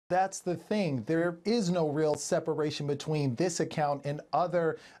That's the thing. There is no real separation between this account and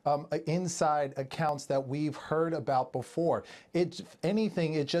other inside accounts that we've heard about before. If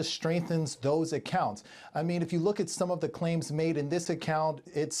anything, it just strengthens those accounts. I mean, if you look at some of the claims made in this account,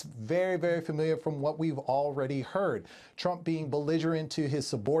 it's very, very familiar from what we've already heard. Trump being belligerent to his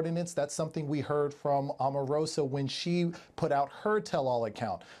subordinates, that's something we heard from Omarosa when she put out her tell-all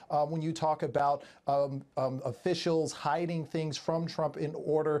account. When you talk about officials hiding things from Trump in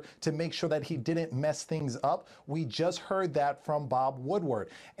order to make sure that he didn't mess things up, we just heard that from Bob Woodward.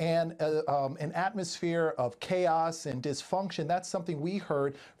 And an atmosphere of chaos and dysfunction, that's something we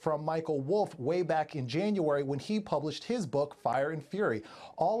heard from Michael Wolff way back in January when he published his book, Fire and Fury.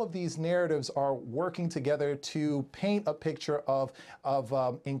 All of these narratives are working together to paint a picture of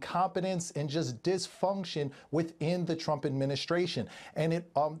incompetence and just dysfunction within the Trump administration. And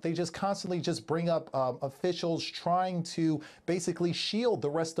they just constantly just bring up officials trying to basically shield the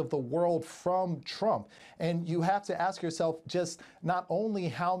rest of the world from Trump. And you have to ask yourself just not only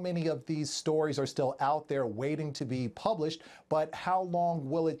how many of these stories are still out there waiting to be published, but how long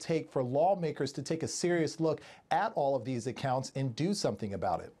will it take for lawmakers to take a serious look at all of these accounts and do something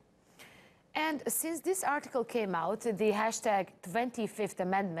about it? And since this article came out, the hashtag 25th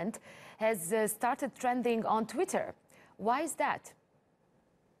Amendment has started trending on Twitter. Why is that?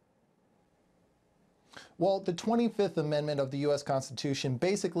 Well, the 25th Amendment of the U.S. Constitution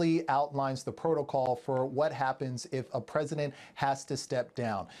basically outlines the protocol for what happens if a president has to step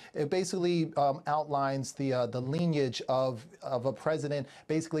down. It basically outlines the lineage of a president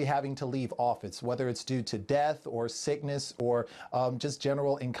basically having to leave office, whether it's due to death or sickness or just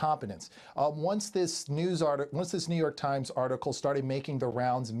general incompetence. Once this New York Times article started making the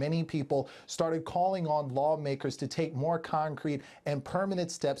rounds, many people started calling on lawmakers to take more concrete and permanent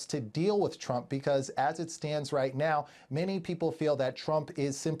steps to deal with Trump, because as it stands right now, many people feel that Trump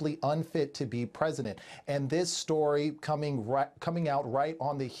is simply unfit to be president. And this story coming out right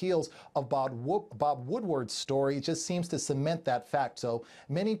on the heels of Bob Woodward's story just seems to cement that fact. So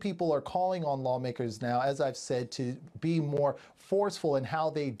many people are calling on lawmakers now, as I've said, to be more forceful in how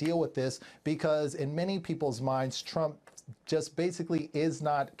they deal with this, because in many people's minds, Trump just basically is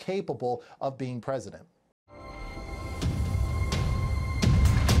not capable of being president.